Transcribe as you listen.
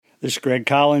This is Greg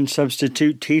Collins,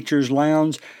 Substitute Teachers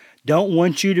Lounge. Don't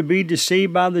want you to be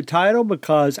deceived by the title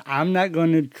because I'm not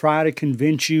going to try to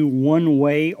convince you one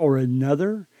way or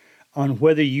another on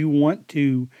whether you want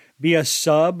to be a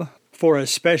sub for a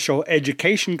special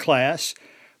education class,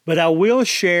 but I will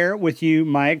share with you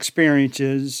my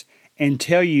experiences and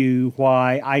tell you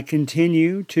why I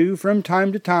continue to, from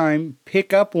time to time,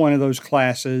 pick up one of those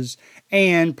classes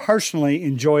and personally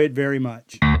enjoy it very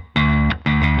much.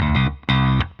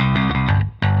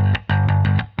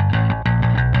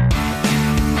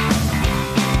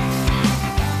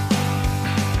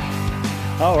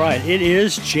 All right, it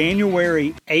is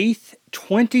January 8th,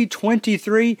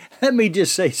 2023. Let me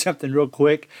just say something real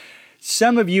quick.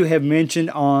 Some of you have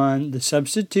mentioned on the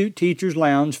Substitute Teachers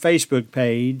Lounge Facebook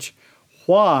page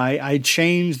why I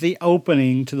changed the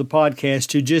opening to the podcast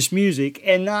to just music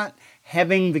and not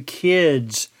having the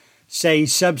kids say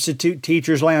Substitute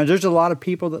Teachers Lounge. There's a lot of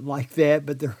people that like that,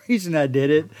 but the reason I did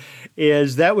it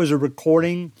is that was a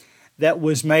recording that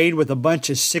was made with a bunch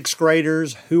of sixth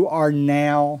graders who are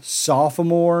now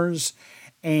sophomores.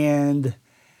 And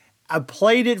I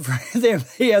played it for them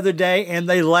the other day and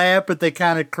they laughed, but they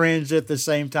kind of cringed at the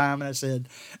same time. And I said,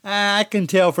 I can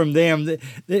tell from them that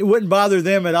it wouldn't bother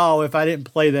them at all if I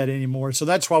didn't play that anymore. So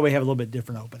that's why we have a little bit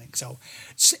different opening. So,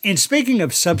 and speaking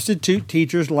of Substitute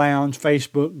Teachers Lounge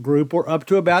Facebook group, we're up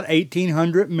to about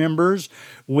 1,800 members.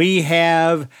 We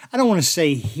have, I don't want to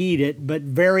say heated, but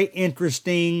very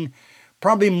interesting,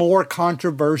 probably more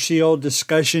controversial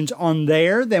discussions on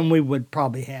there than we would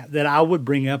probably have, that I would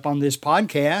bring up on this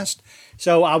podcast.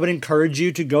 So I would encourage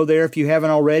you to go there if you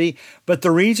haven't already. But the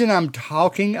reason I'm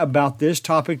talking about this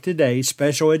topic today,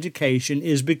 special education,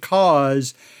 is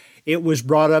because it was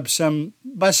brought up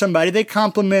by somebody. They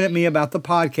complimented me about the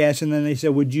podcast, and then they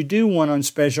said, would you do one on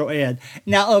special ed?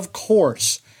 Now, of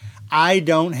course, I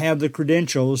don't have the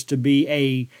credentials to be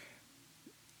a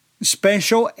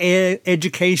special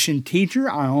education teacher.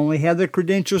 I only have the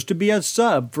credentials to be a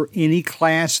sub for any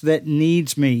class that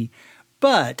needs me.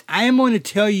 But I am going to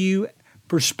tell you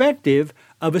perspective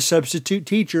of a substitute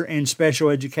teacher in special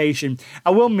education.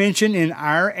 I will mention in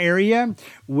our area,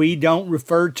 we don't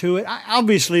refer to it.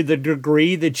 Obviously, the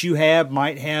degree that you have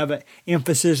might have an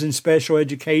emphasis in special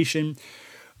education.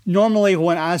 Normally,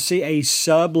 when I see a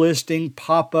sub listing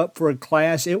pop up for a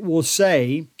class, it will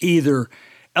say either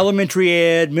elementary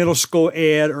ed, middle school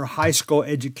ed, or high school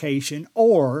education,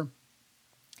 or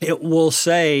it will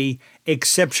say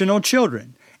exceptional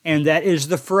children. And that is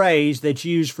the phrase that's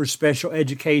used for special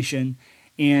education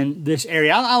in this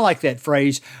area. I like that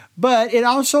phrase, but it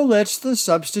also lets the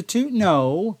substitute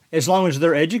know, as long as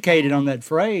they're educated on that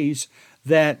phrase,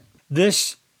 that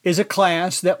this is a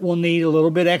class that will need a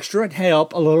little bit extra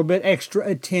help, a little bit extra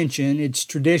attention. It's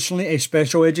traditionally a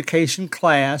special education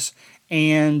class,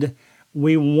 and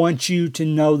we want you to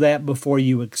know that before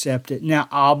you accept it. Now,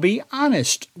 I'll be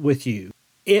honest with you.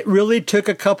 It really took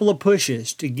a couple of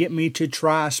pushes to get me to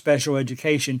try special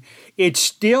education. It's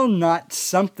still not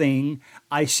something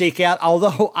I seek out,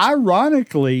 although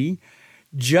ironically,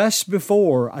 just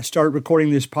before I started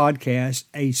recording this podcast,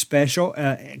 a special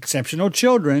exceptional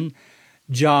children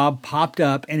job popped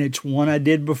up, and it's one I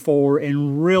did before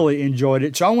and really enjoyed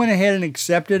it. So I went ahead and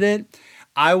accepted it.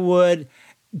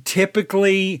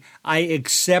 Typically, I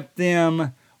accept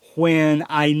them when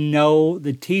I know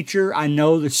the teacher, I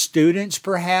know the students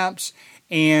perhaps,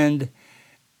 and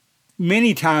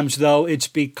many times, though, it's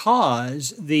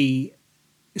because the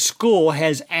school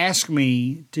has asked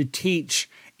me to teach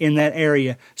in that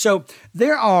area. So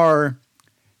there are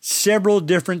several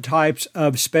different types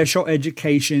of special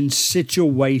education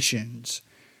situations.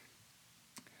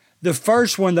 The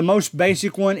first one, the most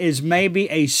basic one, is maybe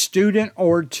a student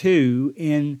or two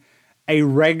in a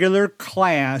regular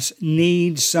class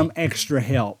needs some extra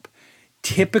help.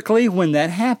 Typically, when that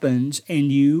happens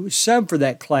and you sub for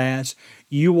that class,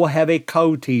 you will have a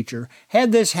co-teacher.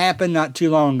 Had this happened not too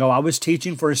long ago, I was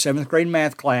teaching for a 7th grade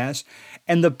math class,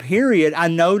 and the period, I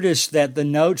noticed that the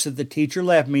notes that the teacher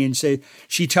left me and said,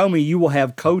 she told me you will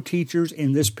have co-teachers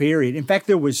in this period. In fact,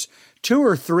 there was 2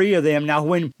 or 3 of them. Now,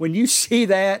 when you see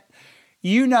that,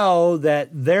 you know that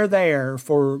they're there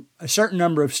for a certain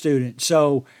number of students.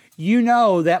 So you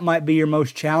know that might be your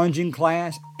most challenging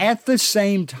class. At the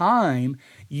same time,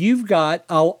 you've got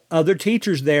other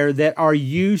teachers there that are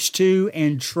used to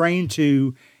and trained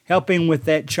to helping with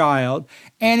that child.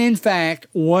 And in fact,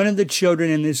 one of the children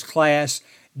in this class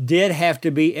did have to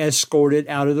be escorted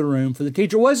out of the room for the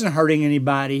teacher. Wasn't hurting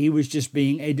anybody. He was just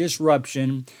being a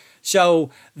disruption. So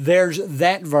there's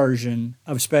that version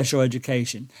of special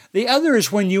education. The other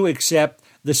is when you accept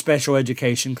the special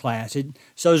education class. It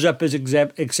shows up as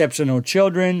exceptional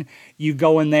children. You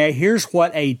go in there. Here's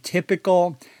what a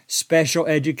typical special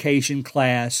education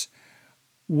class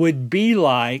would be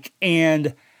like.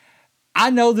 And I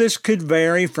know this could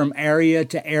vary from area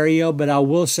to area, but I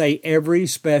will say every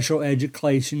special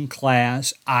education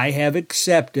class I have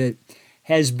accepted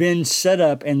has been set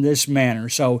up in this manner.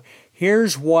 So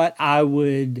here's what I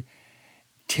would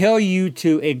tell you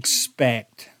to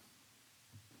expect.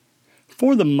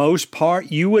 For the most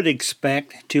part, you would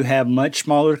expect to have much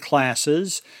smaller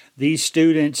classes. These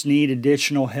students need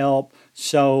additional help,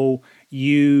 so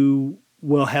you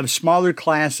will have smaller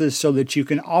classes so that you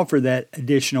can offer that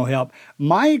additional help.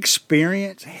 My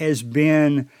experience has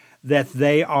been that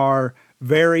they are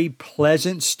very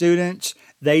pleasant students.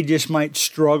 They just might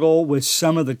struggle with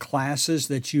some of the classes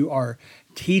that you are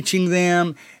teaching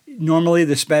them. Normally,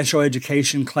 the special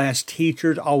education class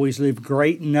teachers always leave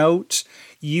great notes.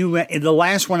 The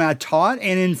last one I taught,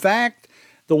 and in fact,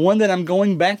 the one that I'm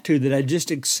going back to that I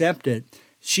just accepted,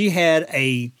 she had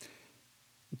a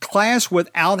class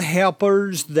without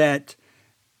helpers that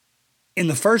in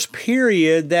the first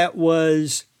period, that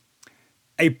was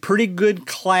a pretty good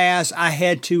class. I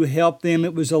had to help them.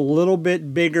 It was a little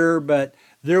bit bigger, but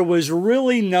there was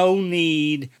really no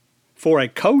need for a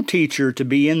co-teacher to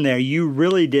be in there. You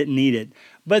really didn't need it.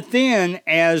 But then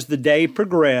as the day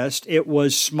progressed, it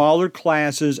was smaller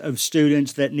classes of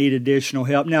students that need additional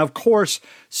help. Now, of course,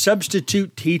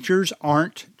 substitute teachers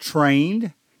aren't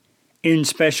trained in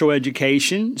special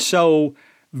education. So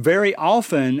very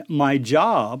often my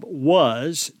job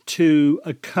was to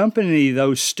accompany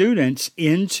those students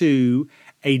into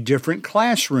a different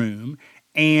classroom,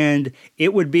 and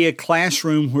it would be a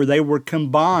classroom where they were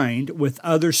combined with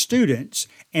other students,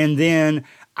 and then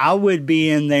I would be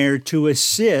in there to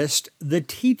assist the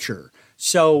teacher.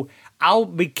 So I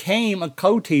became a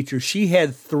co-teacher. She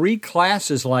had 3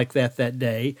 classes like that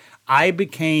day. I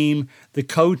became the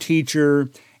co-teacher.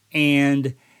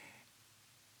 And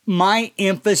my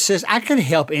emphasis, I could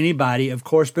help anybody, of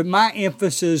course, but my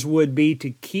emphasis would be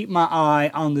to keep my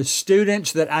eye on the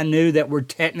students that I knew that were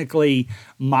technically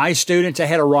my students. I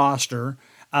had a roster.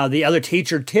 The other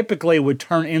teacher typically would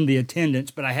turn in the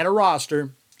attendance, but I had a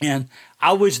roster, and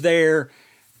I was there.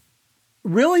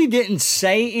 Really didn't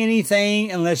say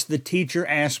anything unless the teacher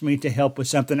asked me to help with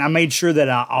something. I made sure that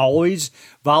I always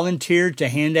volunteered to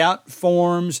hand out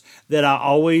forms, that I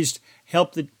always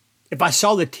helped if I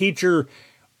saw the teacher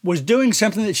was doing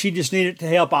something that she just needed to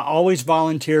help, I always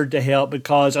volunteered to help,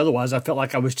 because otherwise I felt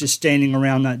like I was just standing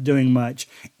around not doing much.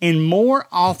 And more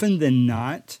often than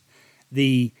not,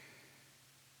 the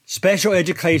special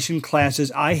education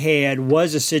classes I had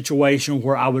was a situation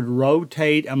where I would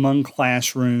rotate among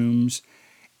classrooms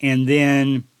and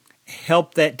then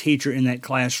help that teacher in that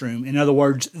classroom. In other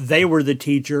words, they were the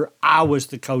teacher, I was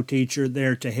the co-teacher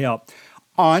there to help.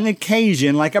 On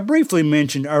occasion, like I briefly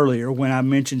mentioned earlier, when I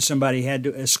mentioned somebody had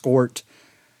to escort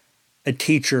a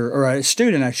teacher, or a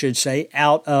student, I should say,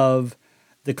 out of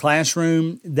the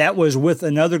classroom, that was with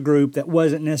another group that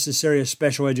wasn't necessarily a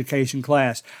special education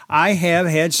class. I have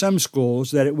had some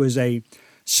schools that it was a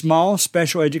small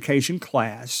special education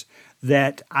class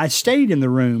that I stayed in the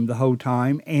room the whole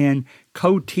time, and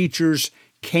co-teachers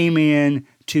came in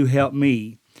to help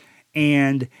me.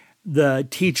 And the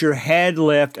teacher had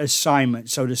left assignment,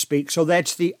 so to speak. So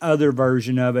that's the other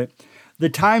version of it. The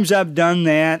times I've done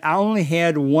that, I only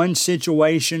had one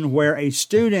situation where a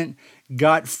student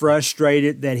got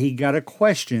frustrated that he got a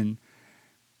question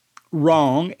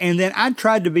wrong, and then I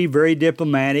tried to be very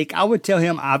diplomatic. I would tell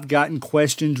him I've gotten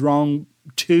questions wrong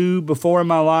too before in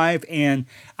my life, and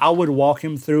I would walk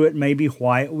him through it, maybe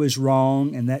why it was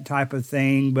wrong and that type of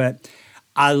thing. But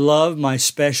I love my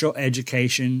special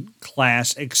education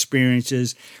class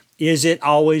experiences. Is it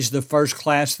always the first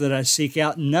class that I seek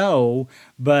out? No,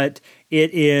 but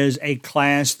it is a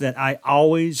class that I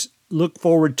always look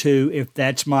forward to if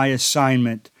that's my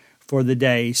assignment for the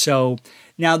day. So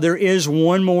now there is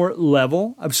one more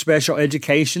level of special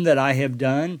education that I have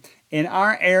done. In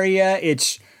our area,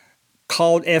 it's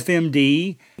called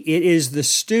FMD. It is the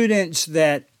students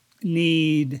that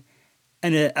need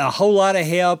a whole lot of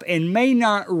help and may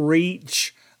not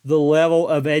reach the level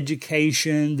of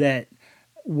education that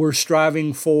we're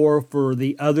striving for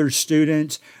the other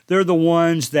students. They're the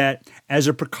ones that, as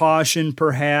a precaution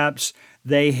perhaps,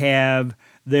 they have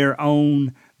their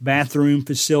own bathroom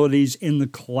facilities in the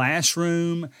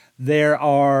classroom. There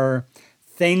are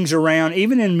things around,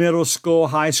 even in middle school,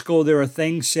 high school, there are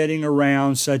things sitting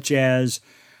around such as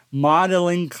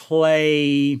modeling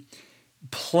clay,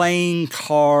 playing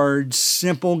cards,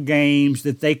 simple games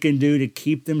that they can do to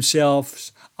keep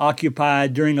themselves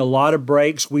occupied. During a lot of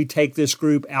breaks, we take this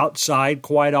group outside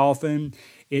quite often.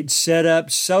 It's set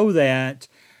up so that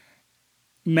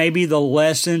maybe the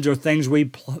lessons or things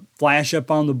we flash up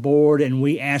on the board and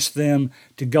we ask them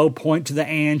to go point to the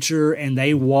answer and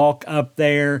they walk up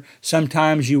there.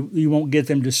 Sometimes you won't get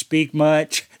them to speak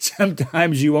much.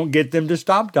 Sometimes you won't get them to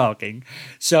stop talking.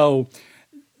 So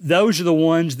those are the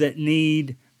ones that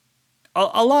need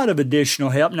a lot of additional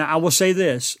help. Now, I will say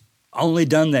this. Only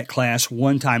done that class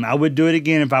one time. I would do it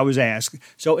again if I was asked.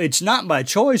 So it's not by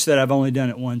choice that I've only done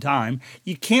it one time.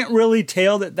 You can't really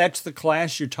tell that that's the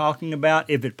class you're talking about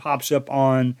if it pops up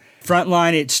on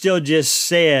Frontline. It still just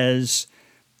says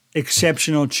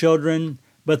exceptional children.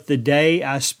 But the day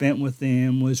I spent with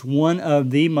them was one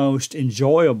of the most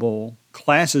enjoyable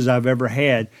classes I've ever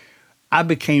had. I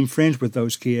became friends with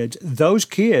those kids. Those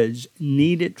kids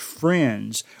needed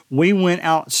friends. We went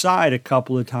outside a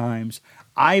couple of times.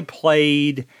 I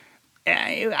played,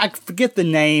 I forget the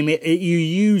name, you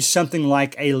use something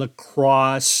like a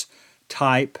lacrosse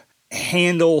type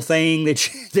handle thing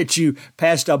that you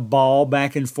passed a ball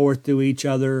back and forth to each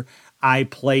other. I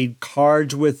played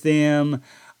cards with them.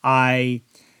 I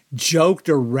joked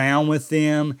around with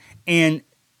them. And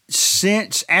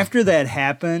since after that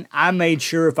happened, I made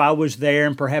sure if I was there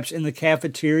and perhaps in the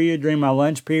cafeteria during my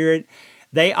lunch period,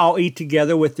 they all eat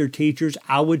together with their teachers.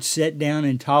 I would sit down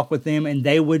and talk with them, and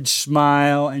they would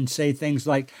smile and say things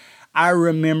like, I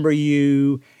remember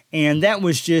you. And that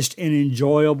was just an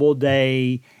enjoyable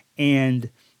day, and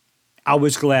I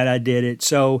was glad I did it.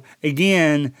 So,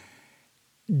 again,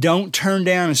 don't turn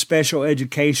down a special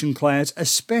education class,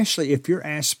 especially if you're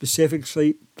asked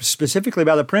specifically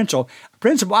by the principal.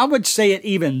 Principal, I would say it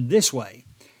even this way.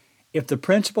 If the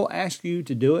principal asks you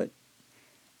to do it,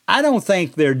 I don't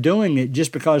think they're doing it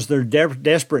just because they're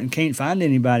desperate and can't find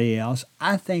anybody else.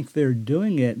 I think they're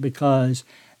doing it because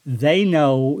they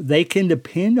know they can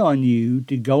depend on you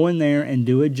to go in there and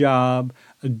do a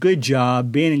good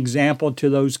job, be an example to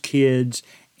those kids,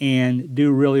 and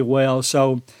do really well.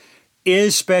 So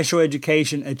is special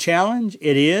education a challenge?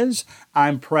 It is.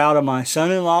 I'm proud of my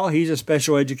son-in-law. He's a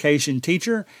special education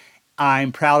teacher.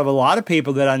 I'm proud of a lot of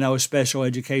people that I know as special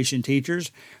education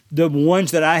teachers. The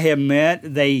ones that I have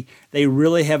met, they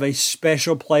really have a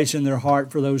special place in their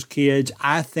heart for those kids.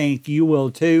 I think you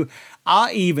will too.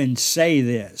 I'll even say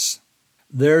this.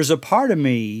 There's a part of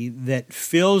me that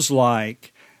feels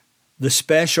like the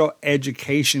special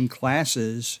education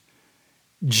classes,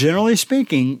 generally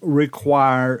speaking,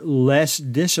 require less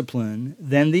discipline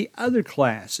than the other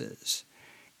classes.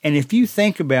 And if you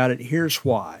think about it, here's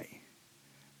why.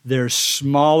 They're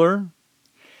smaller.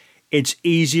 It's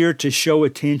easier to show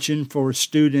attention for a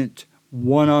student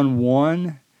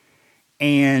one-on-one,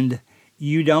 and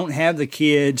you don't have the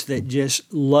kids that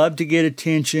just love to get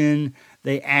attention.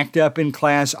 They act up in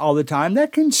class all the time.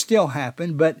 That can still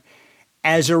happen, but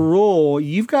as a rule,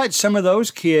 you've got some of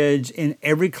those kids in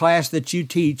every class that you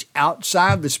teach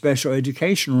outside the special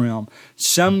education realm,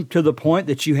 some to the point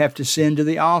that you have to send to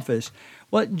the office.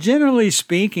 Well, generally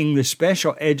speaking, the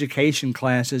special education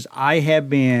classes I have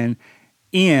been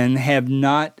in have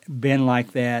not been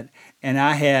like that, and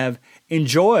I have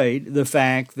enjoyed the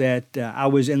fact that I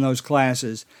was in those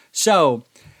classes. So,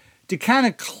 to kind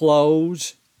of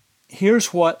close,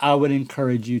 here's what I would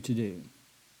encourage you to do.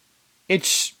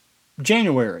 It's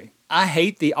January. I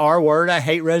hate the R word. I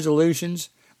hate resolutions,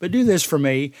 but do this for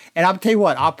me. And I'll tell you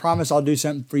what, I promise I'll do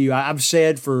something for you. I've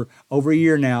said for over a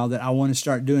year now that I want to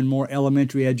start doing more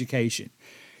elementary education.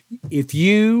 If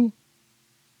you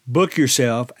book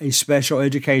yourself a special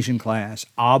education class,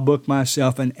 I'll book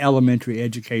myself an elementary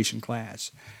education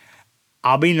class.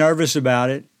 I'll be nervous about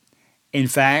it. In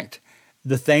fact,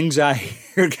 the things I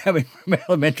hear coming from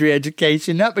elementary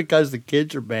education, not because the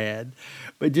kids are bad,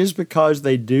 but just because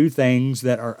they do things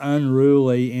that are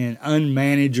unruly and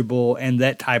unmanageable and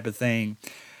that type of thing.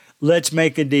 Let's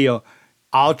make a deal.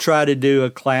 I'll try to do a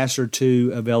class or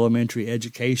two of elementary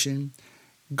education.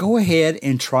 Go ahead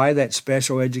and try that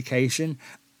special education.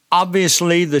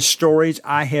 Obviously, the stories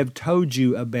I have told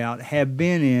you about have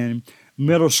been in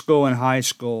middle school and high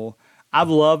school. I've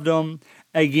loved them.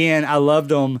 Again, I loved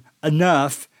them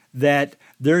enough that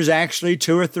there's actually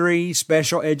 2 or 3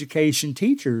 special education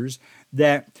teachers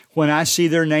that when I see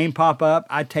their name pop up,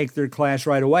 I take their class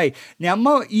right away.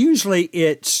 Now, usually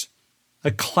it's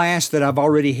a class that I've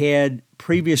already had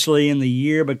previously in the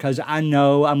year because I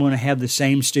know I'm going to have the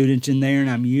same students in there and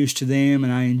I'm used to them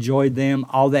and I enjoyed them,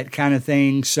 all that kind of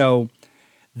thing. So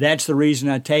that's the reason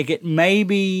I take it.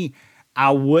 Maybe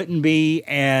I wouldn't be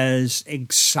as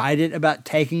excited about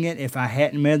taking it if I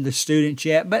hadn't met the students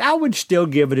yet, but I would still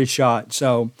give it a shot.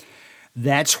 So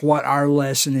that's what our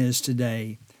lesson is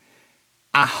today.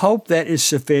 I hope that is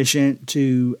sufficient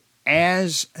to,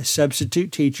 as a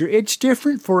substitute teacher, it's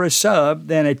different for a sub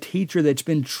than a teacher that's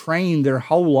been trained their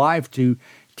whole life to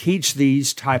teach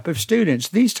these type of students.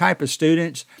 These type of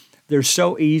students, they're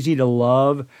so easy to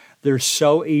love. They're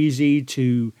so easy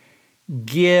to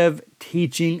give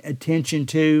teaching attention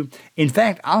to. In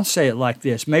fact, I'll say it like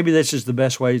this. Maybe this is the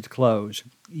best way to close.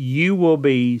 You will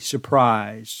be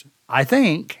surprised, I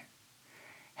think,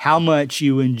 how much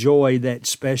you enjoy that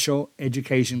special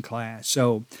education class.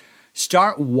 So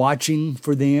start watching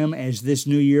for them as this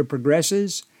new year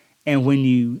progresses. And when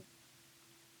you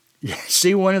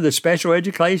see one of the special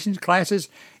education classes,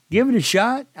 give it a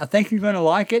shot. I think you're going to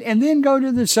like it. And then go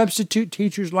to the Substitute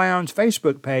Teachers Lounge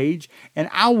Facebook page. And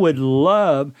I would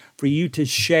love for you to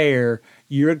share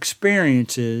your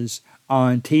experiences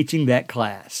on teaching that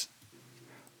class.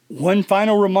 One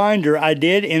final reminder, I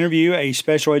did interview a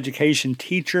special education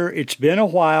teacher. It's been a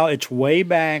while. It's way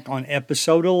back on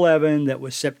episode 11. That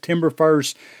was September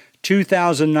 1st,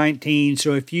 2019.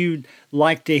 So if you'd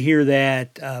like to hear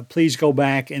that, please go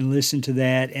back and listen to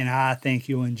that, and I think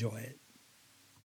you'll enjoy it.